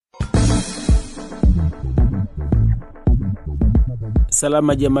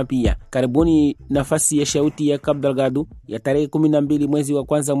salama jamaa pia. Karibuni nafasi ya Shauty ya Cabo Delgado ya tarehe 12 mwezi wa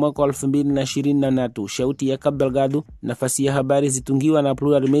kwanza mwaka 2023. Shauty ya Cabo Delgado, nafasi ya habari zitungiwa na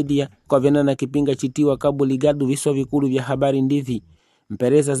Plural Media kwa vena na kipinga chitiwa Cabo Delgado. Viswa vikulu vya habari ndivi: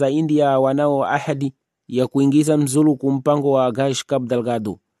 mpereza za India wanao ahadi ya kuingiza mzulu kumpango wa gash Cabo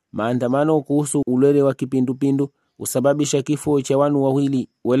Delgado. Maandamano kuhusu ulele wa kipindupindu usababisha kifo cha wanu wawili,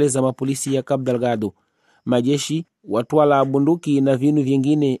 weleza mapolisi ya Cabo Delgado. Majeshi watwala bunduki na vinu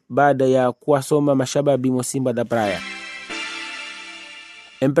vingine baada ya kuwasoma mashababi Mosimba da Praia.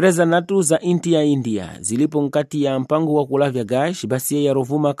 Empresa natu za inti ya India zilipo nkati ya mpango wa kulavya gash basi ya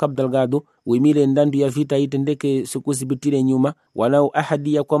rovuma Cabo Delgado uimile ndandu ya vita itendeke siku zibitile nyuma, wanao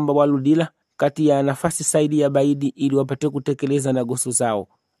ahadi ya kwamba waludila kati ya nafasi saidi ya baidi ili wapate kutekeleza na gosu zao.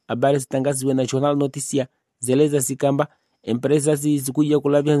 Habari zitangaziwe na Journal Notisia zeleza zikamba empresa zikuja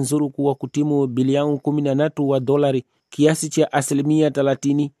kulavya nzuru kuwa kutimu bilioni 13 wa dolari, kiasi cha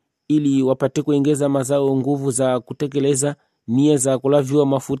 30% ili wapate kuongeza mazao nguvu za kutekeleza nia za kulavya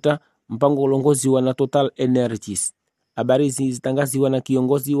mafuta mpango ulongozi wa na Total Energies. Habari zitangaziwa na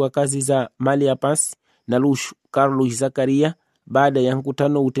kiongozi wa kazi za mali ya pasi na Lushu Carlos Zakaria baada ya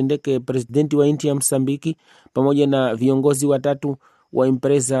mkutano utendeke presidenti wa inti ya Msambiki pamoja na viongozi watatu wa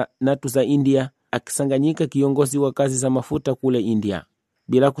empresa natu za India, akisanganyika kiongozi wa kazi za mafuta kule India.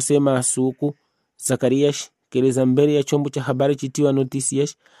 Bila kusema suku, Zakariash keleza mbele ya chombo cha habari chitiwa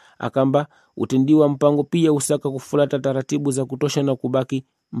Noticias akamba utendiwa mpango pia usaka kufulata taratibu za kutosha na kubaki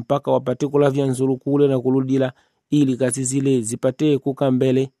mpaka wapate kulavya nzuru kule na kuludila ili kazi zile zipate kuka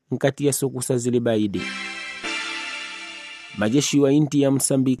mbele nkati ya sokusa zile baidi. Majeshi wa inti ya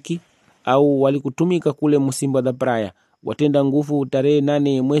Msambiki au walikutumika kule Mosimba da Praia watenda nguvu tarehe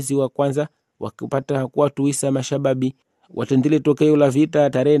 8 mwezi wa kwanza wakipata kuwatuisa mashababi watendile tokeo la vita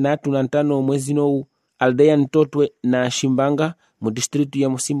tarehe 3 na 5 mwezi nou aldea Ntotwe na Shimbanga mu distritu ya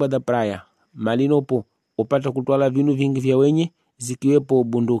Mosimba da Praia. Malinopo upata kutwala vinu vingi vya wenye zikiwepo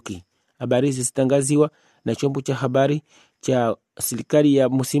bunduki. Habari zitangaziwa na chombo cha habari cha serikali ya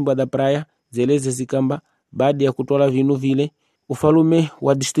Mosimba da Praia zeleze zikamba baada ya kutwala vinu vile ufalume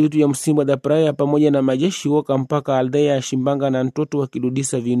wa distritu ya Mosimba da Praia pamoja na majeshi woka mpaka aldea ya Shimbanga na Ntoto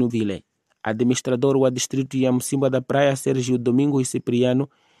wakirudisa vinu vile. Administrador wa distritu ya Mosimba da Praia Sergio Domingo Cipriano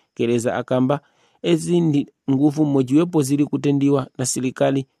keleza akamba ezi ndi nguvu mojiwepo zili kutendiwa na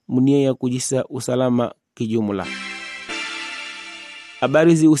serikali munia ya kujisa usalama kijumla.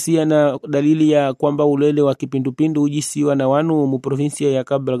 Habari zihusia na dalili ya kwamba ulele wa kipindupindu ujisiwa na wanu mu provinsia ya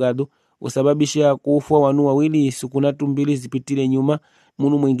Cabo Delgado usababisha kuufwa wanu wawili sukunatu mbili zipitile nyuma,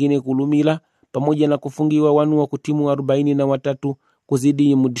 munu mwingine kulumila pamoja na kufungiwa wanu wa kutimu 43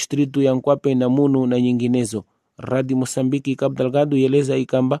 kuzidi mu distritu ya Nkwape na Munu na nyinginezo. Radi Mosambiki Cabo Delgado yeleza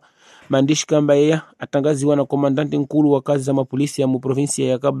ikamba maandishi kamba yeye atangaziwa na komandante nkulu wa kazi za mapolisi ya mu provinsia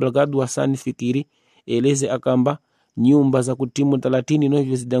ya Cabo Delgado Hassan Fikiri eleze akamba nyumba za kutimu 30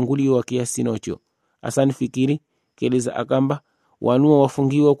 novyo zidanguliwa kiasi nocho. Hassan Fikiri keleza akamba wanua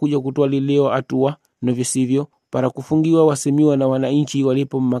wafungiwa kuja kutoa lileo atua novyo sivyo para kufungiwa wasemiwa na wananchi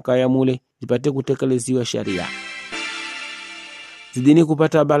walipo makaya mule zipate kutekeleziwa sharia. Zidini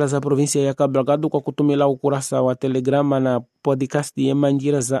kupata habari za provinsia ya Cabo Delgado kwa kutumila ukurasa wa Telegrama na podcast ya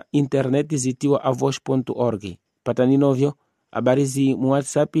manjira za internet zitiwa avosh.org. Patani novyo habari zi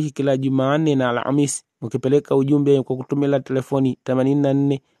WhatsApp kila Jumanne na Alhamisi mkipeleka ujumbe kwa kutumila telefoni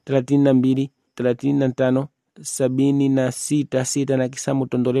 84 32 35 76 na kisamu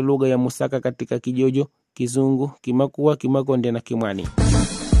tondole lugha ya Musaka katika Kijojo, Kizungu, Kimakua, Kimakonde na Kimwani.